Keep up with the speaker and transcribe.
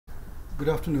Good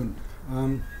afternoon.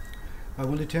 I have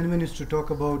only 10 minutes to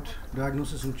talk about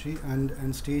diagnosis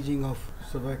and staging of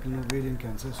cervical and ovarian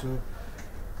cancer, so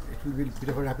it will be a bit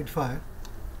of a rapid fire,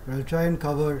 but I'll try and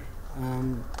cover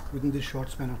within this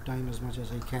short span of time as much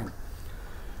as I can.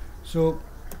 So,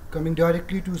 coming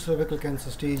directly to cervical cancer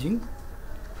staging,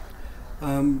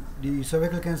 the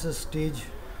cervical cancer stage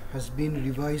has been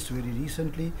revised very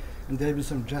recently, and there have been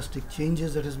some drastic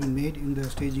changes that has been made in the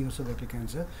staging of cervical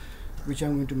cancer, which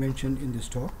I'm going to mention in this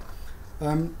talk.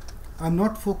 I'm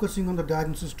not focusing on the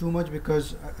diagnosis too much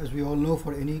because, as we all know,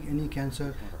 for any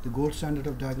cancer, the gold standard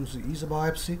of diagnosis is a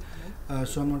biopsy.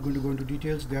 So I'm not going to go into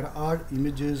details. There are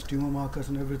images, tumor markers,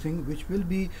 and everything, which will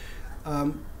be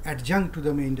adjunct to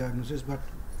the main diagnosis. But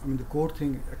I mean, the core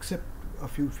thing, except a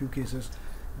few cases,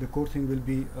 the core thing will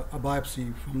be a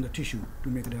biopsy from the tissue to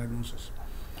make a diagnosis.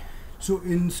 So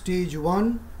in stage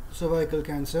 1 cervical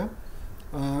cancer,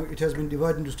 it has been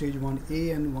divided into stage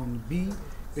 1A and 1B.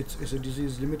 It's a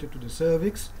disease limited to the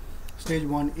cervix. Stage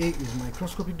 1A is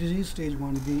microscopic disease, stage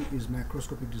 1B is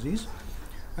macroscopic disease.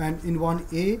 And in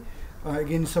 1A,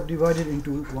 again subdivided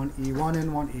into 1A1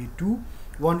 and 1A2.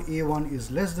 1A1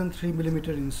 is less than 3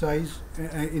 millimeter in size,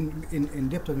 in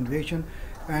depth of invasion,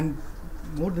 and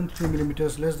more than 3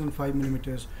 millimeters, less than 5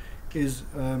 millimeters is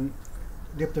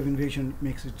depth of invasion,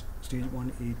 makes it stage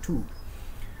 1A2.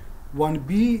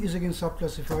 1B is again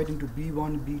subclassified into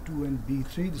B1, B2 and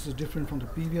B3. This is different from the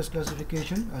previous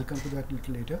classification. I'll come to that a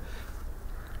little later.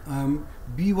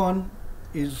 B1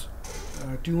 is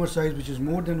tumor size which is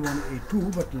more than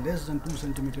 1A2 but less than 2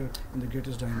 centimeter in the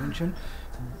greatest dimension.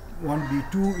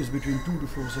 1B2 is between 2 to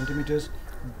 4 centimeters.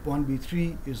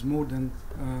 1B3 is more than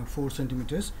 4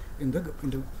 centimeters in the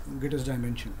greatest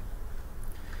dimension.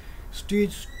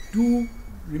 Stage 2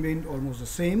 remained almost the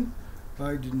same.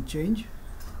 It didn't change.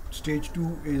 Stage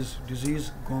 2 is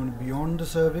disease gone beyond the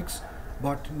cervix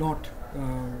but not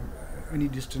any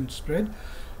distant spread.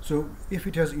 So if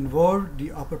it has involved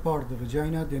the upper part of the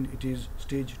vagina, then it is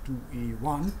stage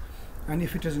 2A1, and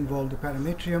if it has involved the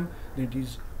parametrium, then it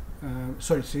is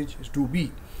stage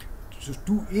 2B. So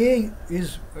 2A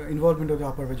is involvement of the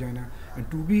upper vagina and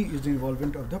 2B is the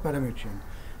involvement of the parametrium.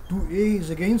 2A is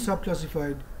again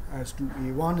subclassified as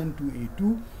 2A1 and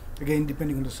 2A2. Again,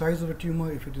 depending on the size of the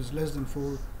tumor, if it is less than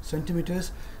 4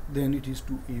 centimeters, then it is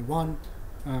 2A1.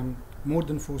 More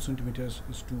than 4 centimeters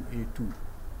is 2A2.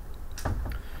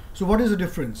 So what is the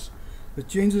difference? The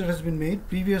change that has been made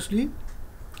previously,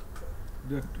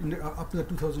 up to the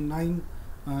 2009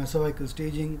 cervical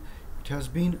staging, it has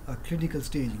been a clinical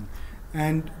staging.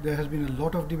 And there has been a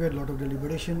lot of debate, a lot of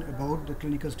deliberation about the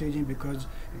clinical staging, because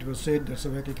it was said that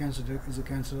cervical cancer is a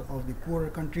cancer of the poorer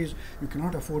countries. You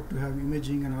cannot afford to have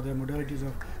imaging and other modalities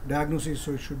of diagnosis,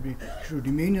 so it should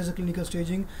remain as a clinical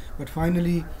staging. But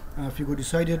finally, FIGO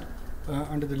decided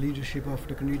under the leadership of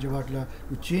Dr. Jaydip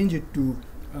to change it to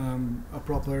a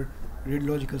proper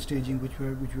radiological staging, which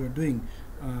we are doing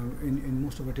in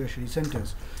most of our tertiary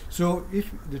centers. So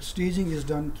if the staging is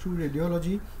done through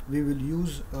radiology, we will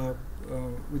use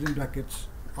within brackets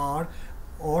R,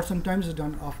 or sometimes it's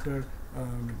done after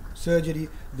surgery,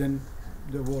 then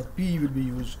the word P will be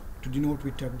used to denote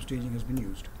which type of staging has been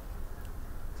used.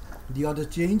 The other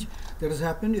change that has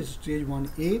happened is stage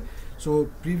 1A. So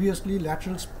previously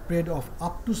lateral spread of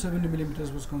up to 70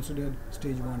 millimeters was considered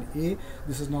stage 1A.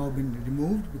 This has now been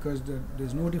removed because there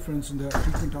is no difference in the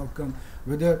treatment outcome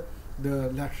whether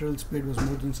the lateral spread was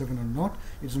more than 7 or not.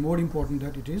 It's more important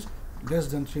that it is less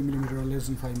than 3 millimeter or less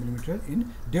than 5 millimeter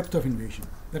in depth of invasion.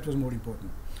 That was more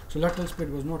important. So lateral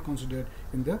spread was not considered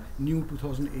in the new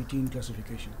 2018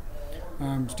 classification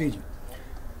staging.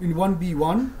 In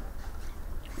 1B1,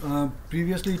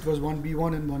 previously it was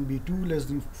 1B1 and 1B2, less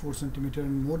than 4 centimeter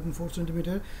and more than 4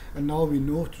 centimeter, and now we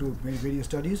know through various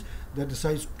studies that the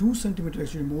size 2 centimeter is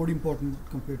actually more important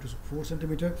compared to 4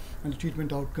 centimeter, and the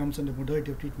treatment outcomes and the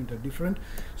modality of treatment are different.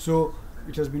 So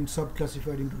it has been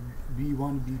subclassified into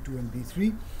B1, B2 and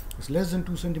B3. It's less than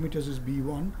 2 centimeters is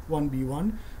B1,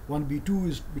 1B1, 1B2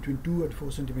 is between 2 and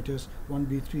 4 centimeters,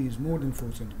 1B3 is more than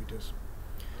 4 centimeters.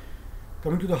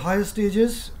 Coming to the higher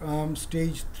stages,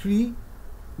 stage 3.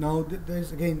 Now there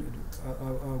is again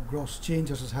a gross change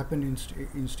that has happened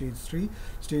in stage 3.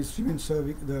 Stage 3 means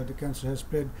the cancer has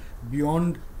spread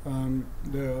beyond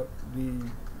the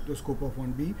scope of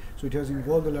 1B. So it has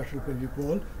involved the lateral pelvic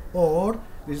wall, or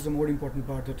this is the more important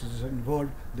part, that has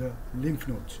involved the lymph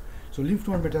nodes. So lymph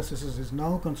node metastasis is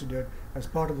now considered as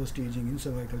part of the staging in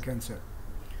cervical cancer.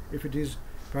 If it is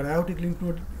paraortic lymph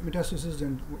node metastasis,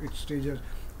 then it's stage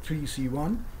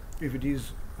 3C1. If it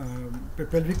is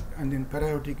pelvic and then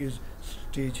paraortic, is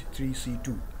stage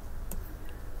 3C2.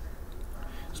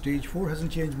 Stage 4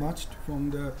 hasn't changed much from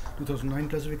the 2009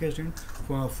 classification.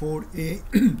 For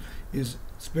 4A is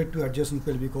spread to adjacent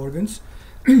pelvic organs,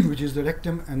 which is the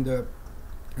rectum and the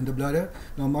bladder.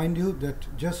 Now, mind you that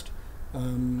just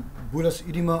bullous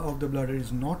edema of the bladder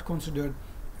is not considered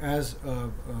as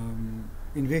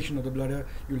invasion of the bladder.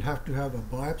 You'll have to have a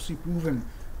biopsy-proven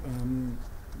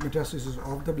metastasis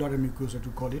of the bladder mucosa to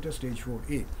call it a stage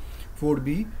 4A.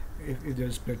 4B if there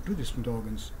is spread to distant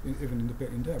organs, even in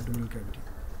the abdominal cavity.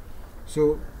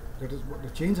 So that is what the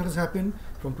change that has happened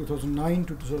from 2009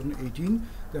 to 2018.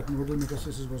 That nodal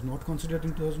metastasis was not considered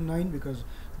in 2009 because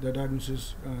the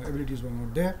diagnosis abilities were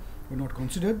not there, were not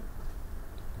considered.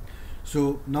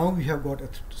 So now we have got a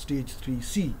stage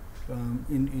 3C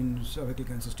in cervical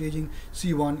cancer staging.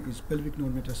 C1 is pelvic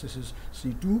node metastasis,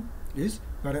 C2 is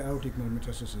para-aortic node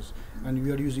metastasis, and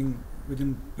we are using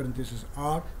within parenthesis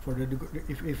R for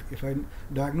if I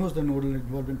diagnose the nodal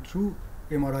involvement through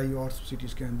MRI or CT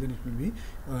scan, then it will be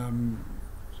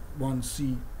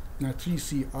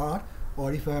 3CR,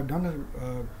 or if I have done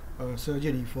a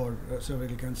surgery for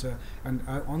cervical cancer and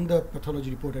on the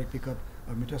pathology report I pick up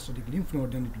a metastatic lymph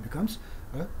node, then it becomes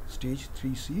a stage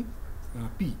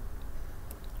 3CP.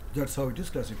 That's how it is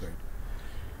classified.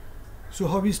 So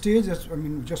how we stage,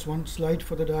 just one slide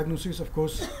for the diagnosis. Of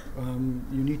course,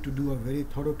 you need to do a very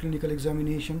thorough clinical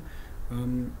examination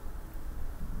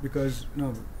because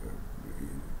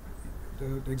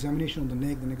the examination of the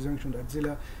neck, the examination of the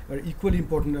axilla are equally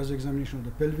important as the examination of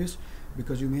the pelvis,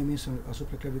 because you may miss a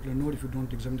supraclavicular node if you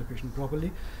don't examine the patient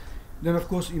properly. Then of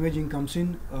course imaging comes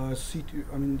in.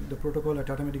 The protocol at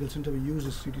Tata Medical Center we use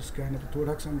is CT scan of the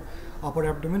thorax and upper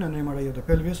abdomen and MRI of the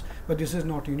pelvis, but this is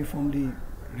not uniformly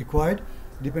required.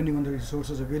 Depending on the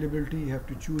resources availability, you have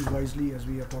to choose wisely, as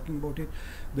we are talking about it.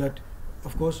 That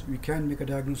of course we can make a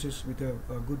diagnosis with a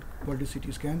good quality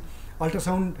CT scan.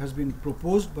 Ultrasound has been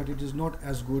proposed, but it is not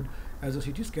as good as a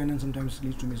CT scan and sometimes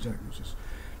leads to misdiagnosis.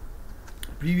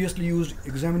 Previously used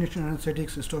examination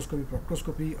anesthetics, cystoscopy,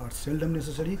 proctoscopy are seldom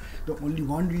necessary. The only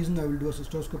one reason I will do a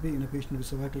cystoscopy in a patient with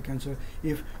cervical cancer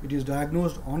if it is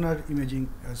diagnosed on our imaging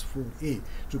as 4A,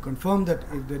 to confirm that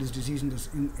if there is disease in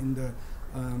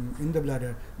the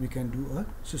bladder, we can do a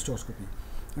cystoscopy.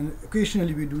 And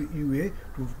occasionally we do UA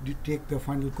to take the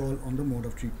final call on the mode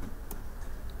of treatment.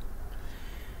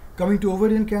 Coming to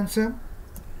ovarian cancer,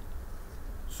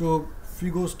 so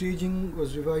FIGO staging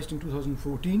was revised in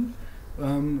 2014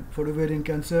 for ovarian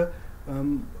cancer.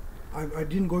 I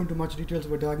didn't go into much details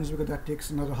about diagnosis because that takes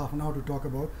another half an hour to talk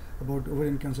about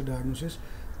ovarian cancer diagnosis.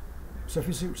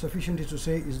 Sufficient is to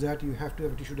say is that you have to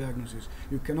have a tissue diagnosis.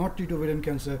 You cannot treat ovarian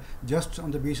cancer just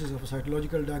on the basis of a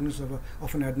cytological diagnosis of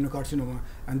an adenocarcinoma,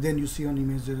 and then you see on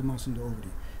image there is a mass in the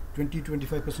ovary.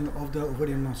 20-25% of the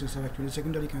ovarian masses are actually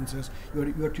secondary cancers.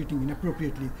 You are treating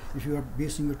inappropriately if you are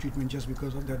basing your treatment just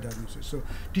because of that diagnosis. So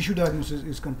tissue diagnosis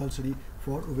is compulsory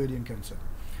for ovarian cancer.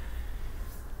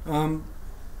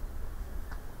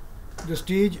 The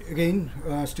stage, again,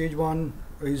 stage 1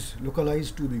 is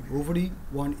localized to the ovary,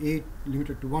 1A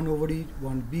limited to one ovary,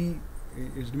 1B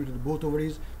is limited to both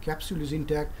ovaries, capsule is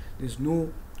intact, there is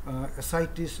no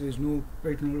ascites, there is no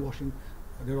peritoneal washing,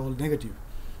 they are all negative,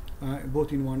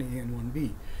 both in 1A and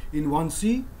 1B. In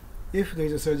 1C, if there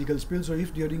is a surgical spill, so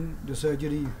if during the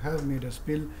surgery you have made a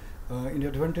spill,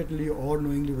 inadvertently or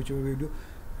knowingly, whichever way you do,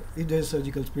 if there is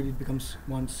surgical spill, it becomes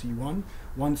 1C1.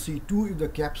 1C2 if the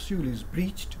capsule is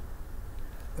breached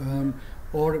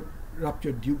or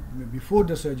ruptured before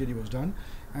the surgery was done,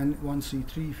 and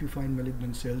 1C3 if you find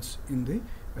malignant cells in the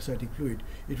ascitic fluid.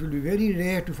 It will be very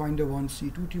rare to find a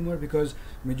 1C2 tumor because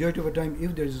majority of the time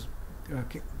if there is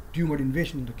tumor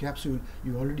invasion in the capsule,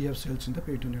 you already have cells in the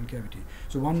peritoneal cavity.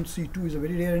 So 1C2 is a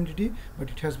very rare entity, but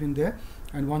it has been there,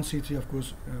 and 1C3 of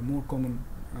course more common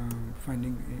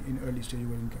finding in early stage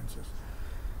ovarian cancers.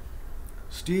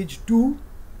 Stage 2,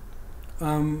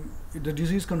 the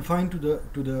disease confined to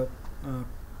the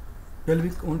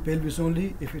pelvis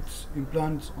only. If it's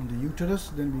implants on the uterus,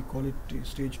 then we call it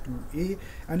stage 2A,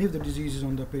 and if the disease is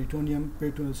on the peritoneal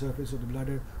surface of the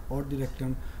bladder or the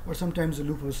rectum, or sometimes the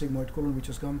loop of the sigmoid colon which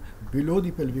has come below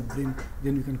the pelvic brim,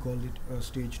 then you can call it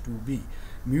stage 2B.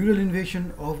 Mural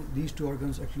invasion of these two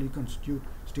organs actually constitute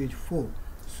stage 4,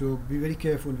 so be very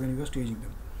careful when you are staging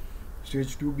them.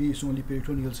 Stage 2B is only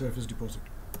peritoneal surface deposit.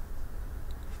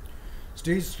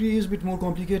 Stage 3 is a bit more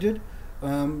complicated,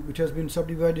 which has been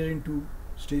subdivided into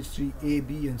stage 3 A,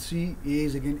 B and C. A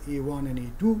is again A1 and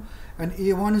A2, and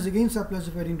A1 is again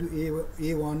subclassified into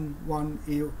A1, 1,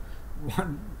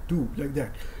 A1, 2, like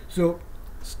that. So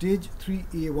stage 3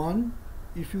 A1,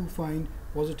 if you find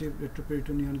positive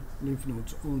retroperitoneal lymph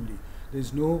nodes only, there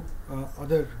is no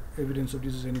other evidence of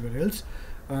disease anywhere else.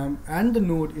 and the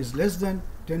node is less than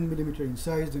 10 millimeter in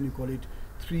size, then you call it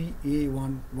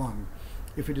 3A11.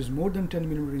 If it is more than 10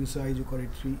 millimeter in size, you call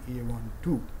it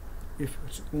 3A12. If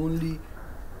it's only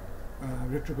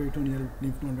retroperitoneal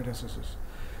lymph node metastasis.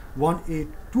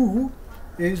 1A2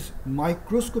 is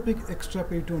microscopic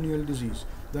extraperitoneal disease.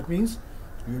 That means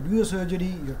you do the surgery,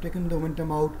 you have taken the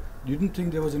omentum out, you didn't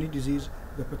think there was any disease,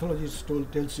 the pathologist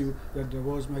tells you that there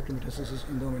was micrometastasis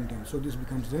in the omentum. So this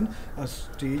becomes then a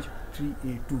stage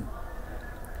 3A2.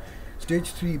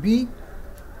 Stage 3B,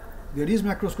 there is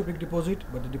macroscopic deposit,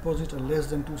 but the deposits are less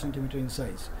than 2 centimeter in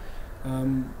size.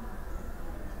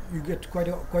 You get quite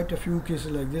a few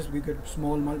cases like this. We get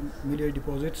small miliary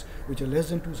deposits which are less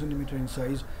than 2 centimeter in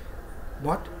size,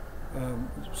 but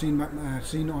seen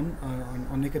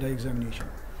on naked eye examination.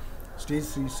 Stage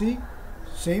 3C,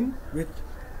 same with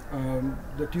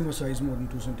the tumor size more than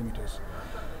 2 centimeters.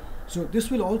 So this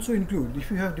will also include if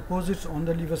you have deposits on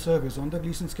the liver surface, on the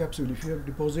Gleason's capsule, if you have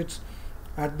deposits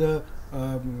at the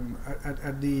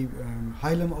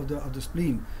hilum of the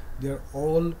spleen, they are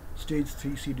all stage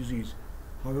 3C disease.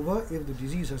 However, if the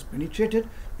disease has penetrated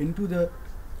into the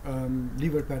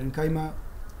liver parenchyma,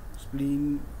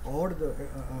 spleen, or the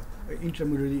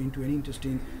intramurally into any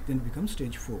intestine, then it becomes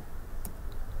stage 4.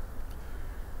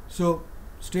 So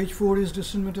stage 4 is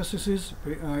distant metastasis.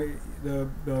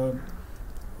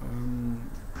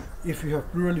 If you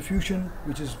have pleural effusion,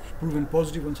 which is proven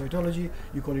positive on cytology,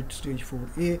 you call it stage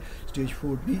 4A. Stage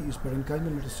 4B is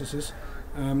parenchymal metastasis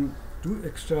to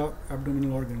extra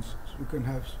abdominal organs. So you can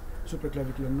have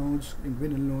supraclavicular nodes,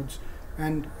 inguinal nodes,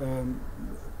 and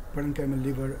parenchymal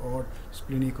liver or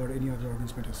splenic or any other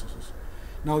organs metastasis.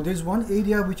 Now there is one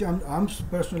area which I'm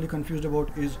personally confused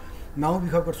about is now we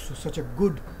have got such a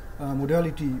good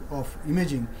modality of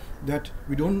imaging that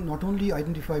we don't not only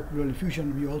identify pleural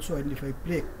effusion, we also identify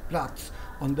plaques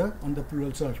on the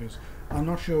pleural surface. I'm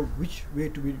not sure which way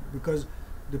to be, because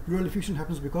the pleural effusion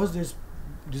happens because there's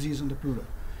disease on the pleural.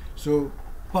 So,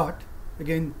 but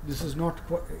again, this is not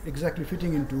exactly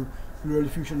fitting into pleural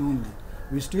effusion only.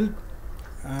 We still,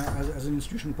 as an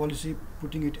institution policy,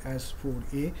 putting it as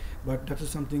 4A, but that is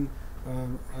something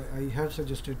I have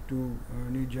suggested to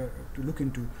Nidja to look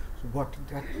into, so what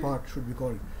that part should be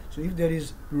called. So if there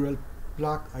is pleural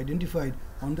plaque identified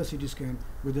on the CT scan,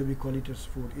 whether we call it as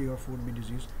 4A or 4B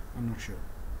disease, I'm not sure.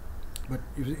 But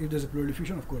if there's a pleural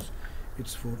effusion, of course,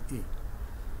 it's 4A.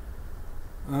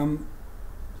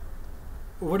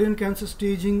 Ovarian cancer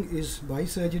staging is by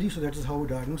surgery, so that is how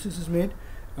diagnosis is made,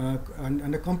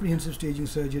 and a comprehensive staging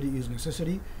surgery is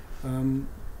necessary.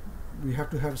 We have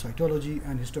to have cytology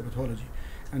and histopathology,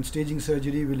 and staging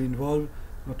surgery will involve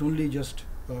not only just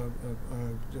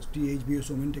THBS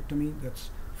omentectomy, that's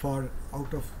far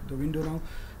out of the window now.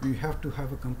 We have to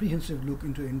have a comprehensive look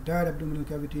into the entire abdominal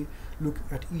cavity, look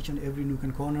at each and every nook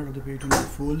and corner of the peritoneal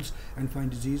folds and find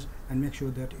disease, and make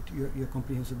sure that you're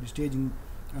comprehensively staging.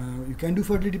 You can do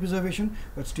fertility preservation,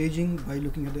 but staging by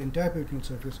looking at the entire peritoneal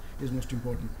surface is most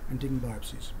important, and taking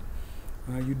biopsies.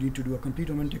 You need to do a complete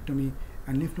omentectomy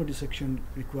and lymph node dissection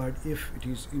required if it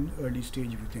is in early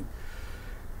stage everything.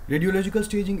 Radiological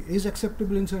staging is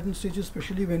acceptable in certain stages,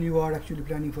 especially when you are actually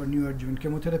planning for neoadjuvant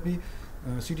chemotherapy.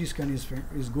 CT scan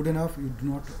is good enough. You do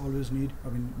not always need,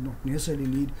 not necessarily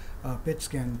need a PET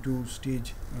scan to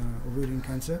stage ovarian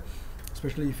cancer.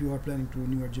 Especially if you are planning to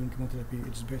neoadjuvant chemotherapy,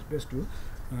 it's best to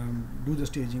do the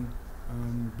staging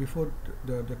before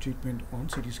the treatment on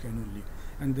CT scan only.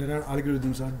 And there are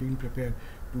algorithms are being prepared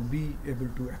to be able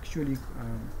to actually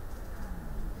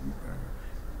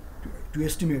to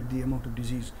estimate the amount of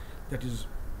disease that is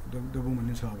the woman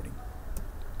is harboring.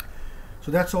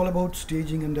 So that's all about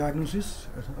staging and diagnosis.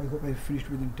 I hope I finished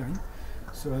within time.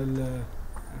 So I'll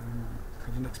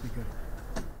have the next speaker.